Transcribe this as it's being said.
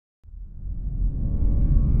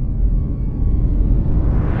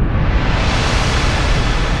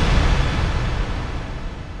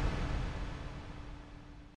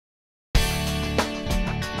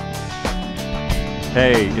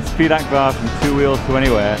Hey, it's Pete Akbar from Two Wheels to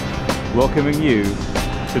Anywhere, welcoming you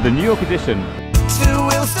to the New York edition. Two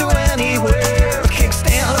wheels to anywhere,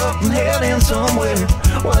 kickstand up and heading somewhere,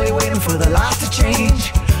 while you're waiting for the light to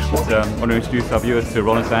change. I want to introduce our viewers to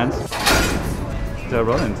Roland Sands. So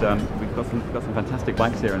Roland, we've got some fantastic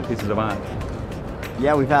bikes here and pieces of art.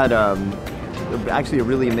 Yeah, we've had actually a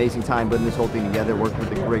really amazing time putting this whole thing together, working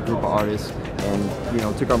with a great group of artists, and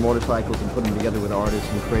took our motorcycles and put them together with artists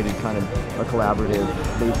and created kind of a collaborative,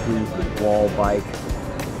 basically wall bike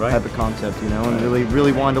type of concept, and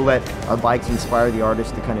really wanted to let our bikes inspire the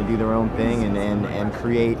artists to kind of do their own thing and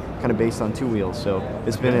create kind of based on two wheels. So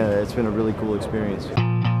it's been a really cool experience.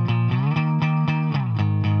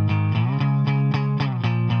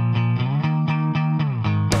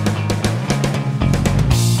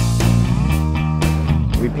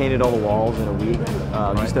 We painted all the walls in a week.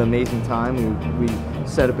 Just an amazing time. We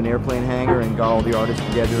set up an airplane hangar and got all the artists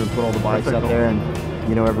together and put all the bikes up there, and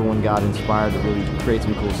everyone got inspired to really create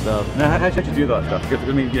some cool stuff. Now, how did you do that stuff? Because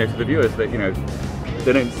I mean, for the viewers that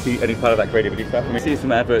they don't see any part of that creativity stuff. We see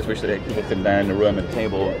some adverts which they people sitting down in a room at a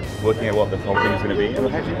table working out what the whole thing is going to be.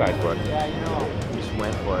 How did you guys work? We just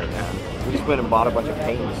went for it, man. We just went and bought a bunch of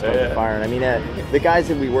paint and started firing. I mean, the guys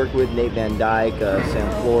that we worked with, Nate Van Dyke,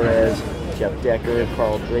 Sam Flores, Jeff Decker,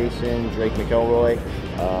 Carl Grayson, Drake McElroy,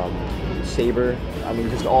 Saber. I mean,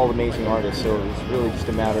 just all amazing artists. So it's really just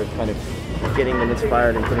a matter of kind of getting them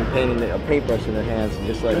inspired and putting a paintbrush in their hands and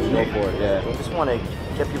just letting them go for it. Yeah, we just want to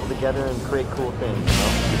get people together and create cool things.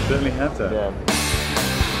 You certainly have to. Yeah.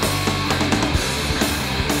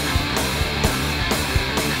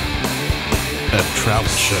 A travel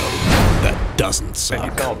show that doesn't suck.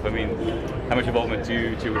 Yourself, I mean, how much involvement do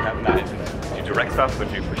you have in that? Do you direct stuff, or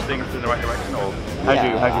do you push things in the right direction, or how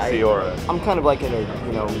do you see your? I'm kind of like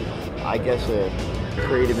I guess a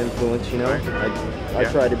creative influence. I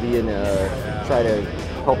try to be try to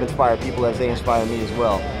help inspire people as they inspire me as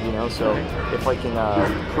well. So if I can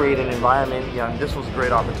create an environment, this was a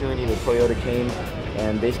great opportunity that Toyota came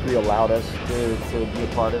and basically allowed us to be a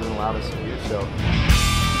part of it and allowed us to do so.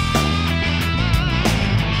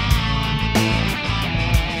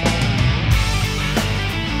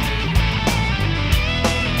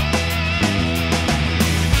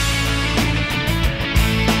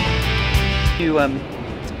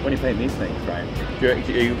 When you paint these things, right?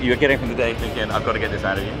 You're getting from the day thinking, I've got to get this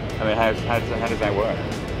out of you. I mean, how does that work?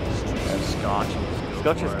 Scotch.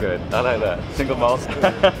 Scotch is good. I like that. Single malt.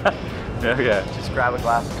 yeah. Just grab a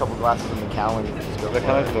couple glasses of Macallan and just go. The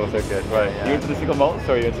colors is also good, right? Yeah. You into the single malts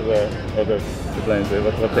or are you into the blends?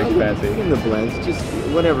 What takes you fancy? In the blends, just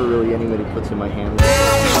whatever really anybody puts in my hand.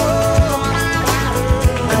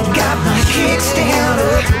 I got my kickstand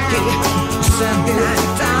up, Sunday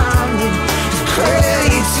night down.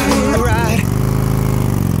 Ready to ride.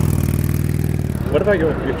 What about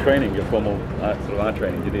your training, your formal sort of art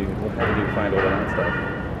training? How did you find all that stuff?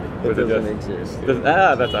 It doesn't exist.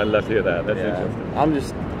 I'd love to hear that. That's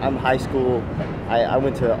interesting. I'm high school. I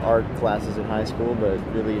went to art classes in high school, but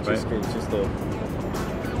really it's just a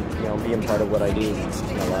being part of what I do in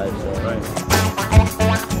my life. So.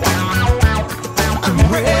 I'm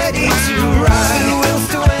ready to ride. Wheels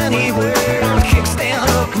to anywhere. Kickstand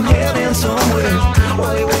up and heading somewhere.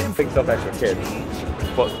 While you're waiting Big stuff as your kids.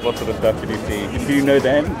 What sort of stuff did you see? Do you know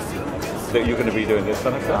then that you're going to be doing this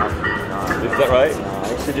kind of stuff? Is that right?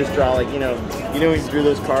 I used to just draw when you drew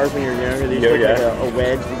those cars when you were younger. They used to like a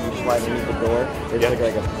wedge that you slide underneath the door. It's like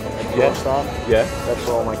a door stop. Yeah. That's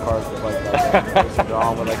what all my cars look like. I used to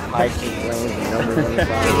draw them with like pipes and flames and numbers on the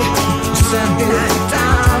side. Sunday night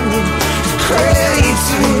down. Ready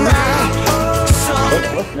to ride.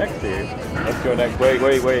 What's next for you? Let's go next. Where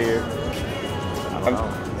are you? I don't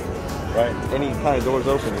know. Right. Any kind of doors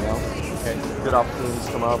open, Okay. Good opportunities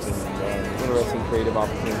come up and interesting creative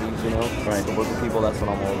opportunities, Right. To work with people, that's what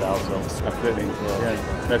I'm all about. So. Absolutely. Yeah.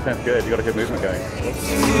 That sounds good. You got a good movement going.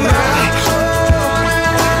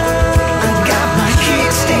 Got my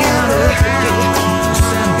kickstand up,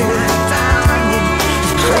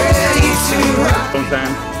 ready to ride. Roland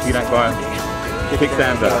Sands, Pete Akbar,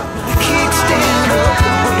 kickstand up.